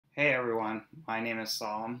Hey everyone, my name is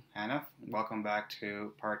Salim Haniff. Welcome back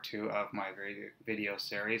to part 2 of my video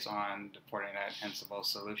series on the Fortinet Ansible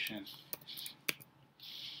solution.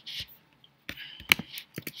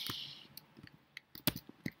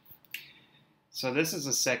 So this is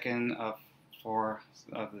the second of 4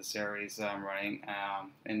 of the series that I'm running.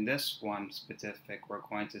 In this one specific, we're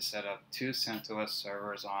going to set up 2 CentOS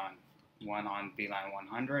servers one on VLAN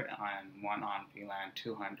 100 and one on VLAN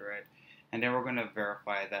 200. And then we're going to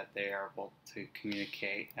verify that they are able to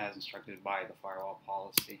communicate as instructed by the firewall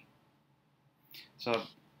policy. So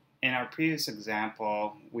in our previous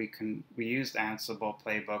example, we used Ansible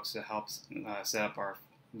Playbooks to help set up our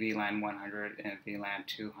VLAN 100 and VLAN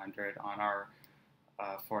 200 on our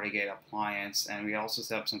FortiGate appliance, and we also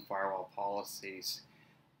set up some firewall policies.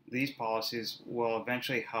 These policies will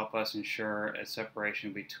eventually help us ensure a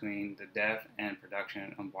separation between the dev and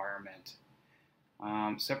production environment.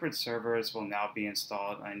 Separate servers will now be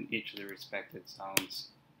installed on each of the respective zones.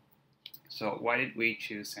 So why did we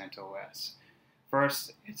choose CentOS?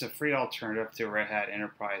 First, it's a free alternative to Red Hat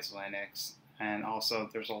Enterprise Linux, and also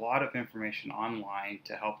there's a lot of information online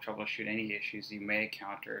to help troubleshoot any issues you may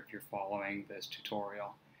encounter if you're following this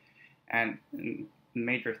tutorial. And the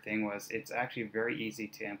major thing was it's actually very easy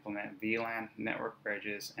to implement VLAN, network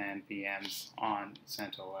bridges, and VMs on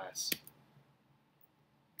CentOS.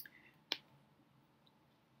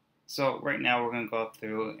 So right now we're going to go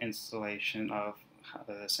through installation of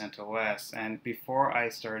the CentOS, and before I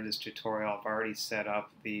started this tutorial I've already set up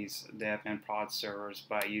these dev and prod servers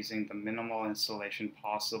by using the minimal installation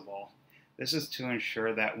possible. This is to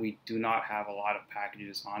ensure that we do not have a lot of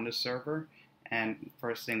packages on the server, and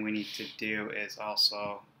first thing we need to do is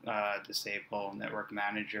also disable Network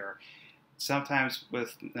Manager. Sometimes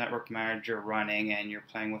with Network Manager running and you're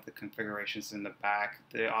playing with the configurations in the back,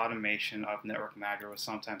 the automation of Network Manager will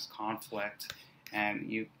sometimes conflict and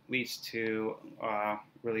leads to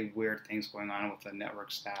really weird things going on with the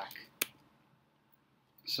network stack.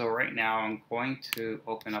 So right now I'm going to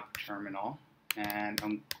open up a terminal and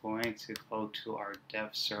I'm going to go to our dev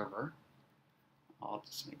server. I'll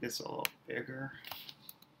just make this a little bigger.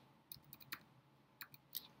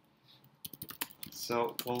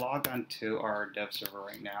 So we'll log on to our dev server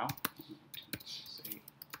right now.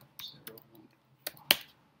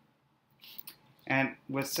 And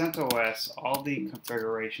with CentOS, all the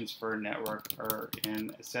configurations for network are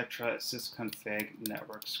in etc. sysconfig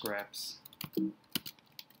network scripts.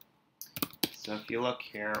 So if you look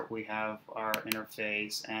here, we have our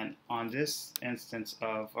interface, and on this instance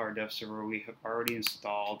of our dev server, we have already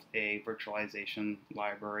installed a virtualization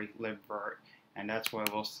library, libvirt. And that's why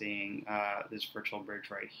we're seeing this virtual bridge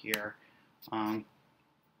right here.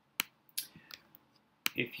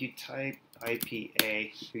 If you type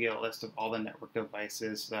IPA, you get a list of all the network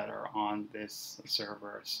devices that are on this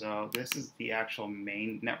server. So this is the actual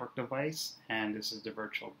main network device, and this is the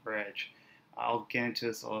virtual bridge. I'll get into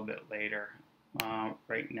this a little bit later.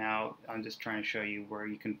 Right now, I'm just trying to show you where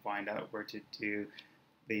you can find out where to do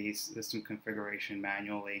the system configuration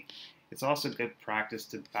manually. It's also good practice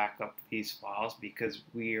to back up these files because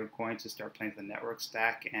we are going to start playing with the network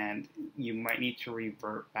stack, and you might need to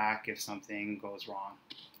revert back if something goes wrong.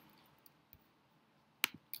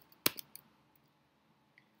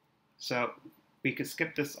 So we could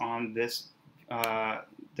skip this on this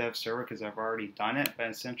dev server because I've already done it, but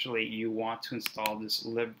essentially you want to install this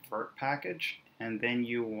libvirt package, and then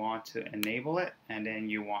you want to enable it, and then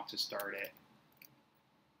you want to start it.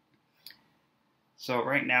 So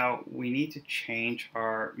right now we need to change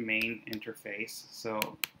our main interface,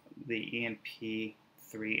 so the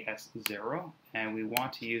ENP3S0, and we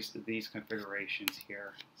want to use these configurations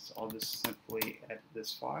here. So I'll just simply edit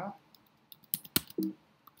this file.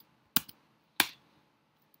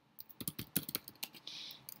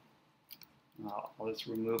 I'll just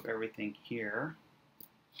remove everything here.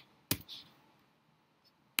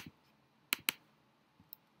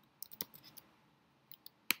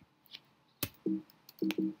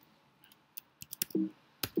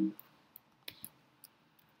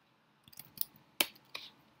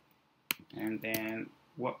 And then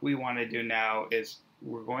what we want to do now is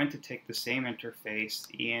we're going to take the same interface,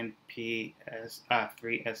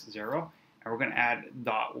 ENP3S0, and we're going to add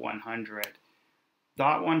 .100.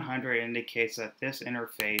 .100 indicates that this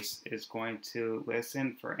interface is going to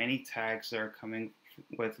listen for any tags that are coming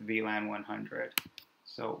with VLAN 100.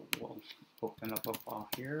 So we'll open up a file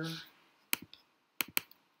here.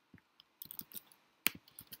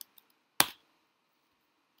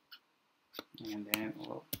 And then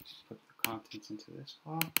we'll put the contents into this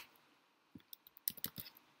file.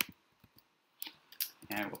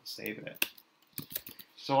 And we'll save it.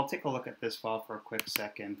 So So I'll take a look at this file for a quick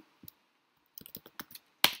second.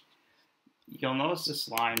 You'll notice this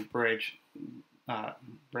line bridge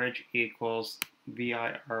equals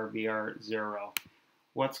VIRVR0.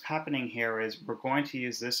 What's happening here is we're going to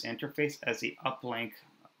use this interface as the uplink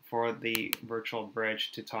for the virtual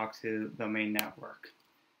bridge to talk to the main network.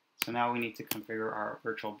 So now we need to configure our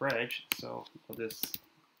virtual bridge. So we'll just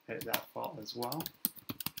edit that file as well.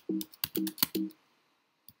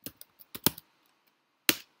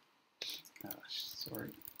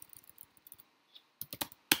 Sorry.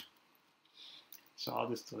 So I'll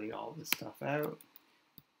just delete all this stuff out.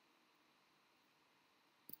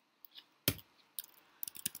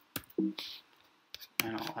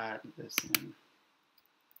 And I'll add this in.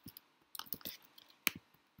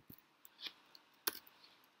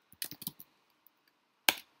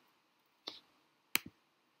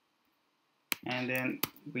 And then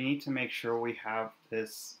we need to make sure we have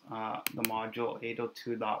this the module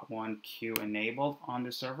 802.1q enabled on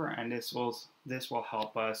the server, and this will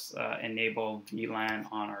help us enable VLAN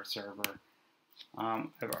on our server.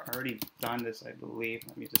 I've already done this, I believe.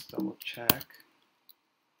 Let me just double check.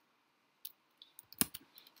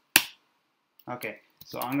 Okay,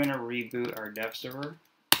 so I'm going to reboot our dev server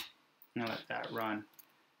and let that run.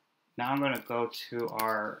 Now I'm going to go to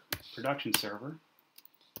our production server.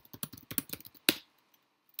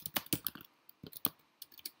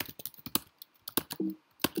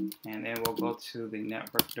 And then we'll go to the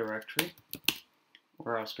network directory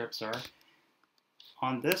where our scripts are.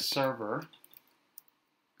 On this server,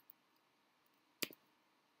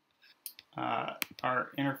 our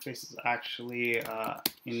interface is actually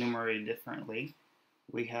enumerated differently.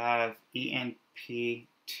 We have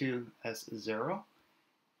ENP2 as 0,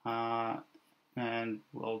 and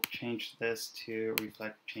we'll change this to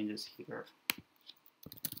reflect changes here.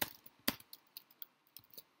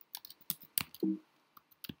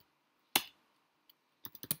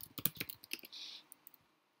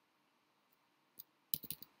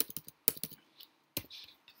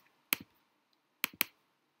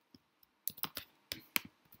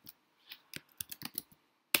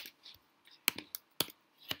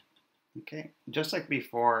 Okay, just like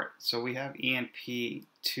before, so we have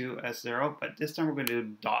ENP2 as 0, but this time we're going to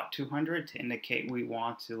do .200 to indicate we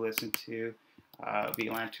want to listen to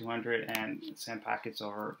VLAN 200 and send packets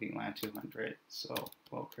over VLAN 200. So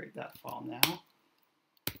we'll create that file now.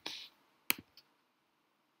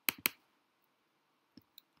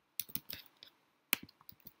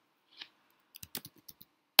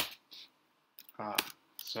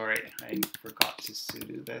 Sorry, I forgot to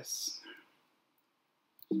sudo this.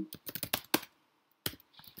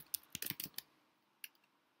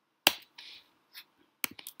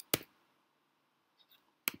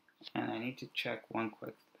 And I need to check one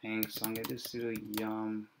quick thing, so I'm going to do sudo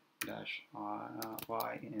yum-y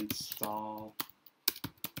install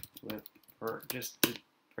with just to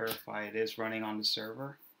verify it is running on the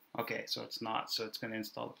server. Okay, so it's not, so it's going to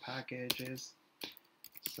install the packages.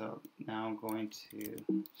 So now I'm going to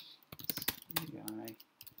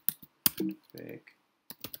config.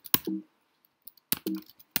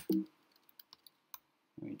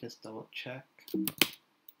 Let me just double check.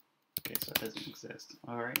 Okay, so it doesn't exist.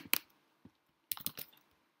 All right.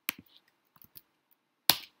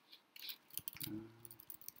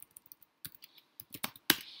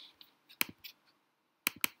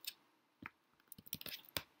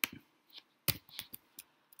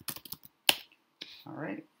 All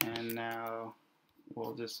right, and now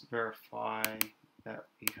we'll just verify that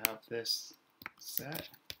we have this set.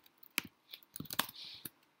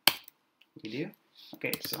 We do.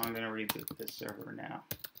 Okay, so I'm going to reboot this server now.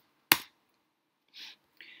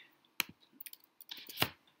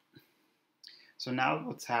 So now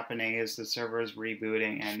what's happening is the server is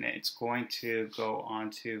rebooting, and it's going to go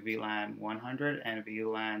onto VLAN 100 and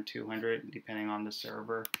VLAN 200 depending on the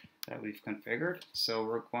server that we've configured. So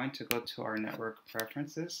we're going to go to our network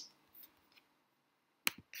preferences.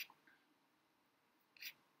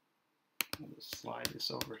 I'll just slide this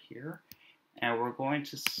over here, and we're going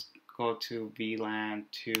to go to VLAN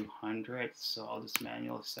 200. So I'll just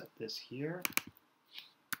manually set this here.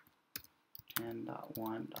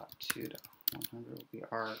 10.1.2.100 will be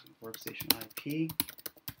our workstation IP.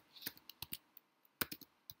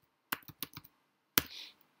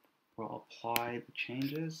 We'll apply the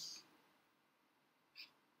changes,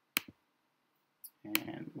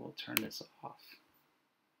 and we'll turn this off.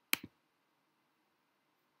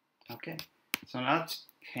 Okay, so now let's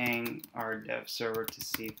ping our dev server to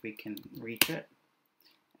see if we can reach it,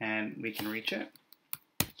 and we can reach it.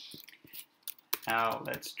 Now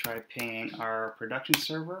let's try pinging our production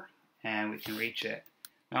server, and we can reach it.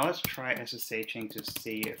 Now let's try SSHing to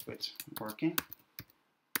see if it's working.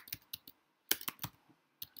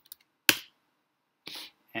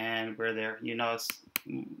 And we're there. You notice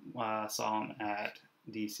Salim at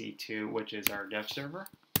DC2, which is our dev server.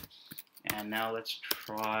 And now let's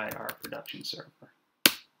try our production server.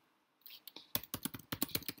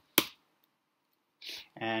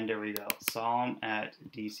 And there we go, Salim at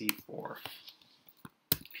DC4.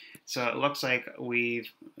 So it looks like we've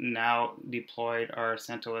now deployed our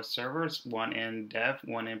CentOS servers, one in dev,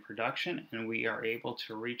 one in production, and we are able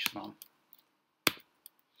to reach them.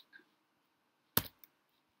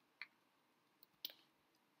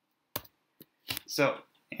 So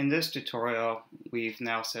in this tutorial, we've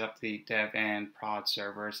now set up the dev and prod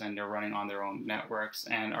servers, and they're running on their own networks,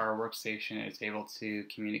 and our workstation is able to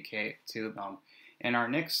communicate to them. In our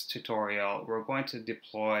next tutorial, we're going to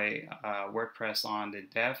deploy WordPress on the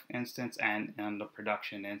dev instance and on the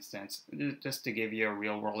production instance, just to give you a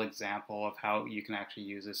real-world example of how you can actually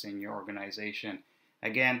use this in your organization.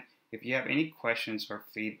 Again, if you have any questions or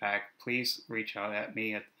feedback, please reach out at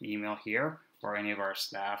me at the email here or any of our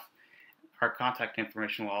staff. Our contact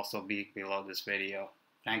information will also be below this video.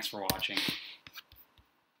 Thanks for watching.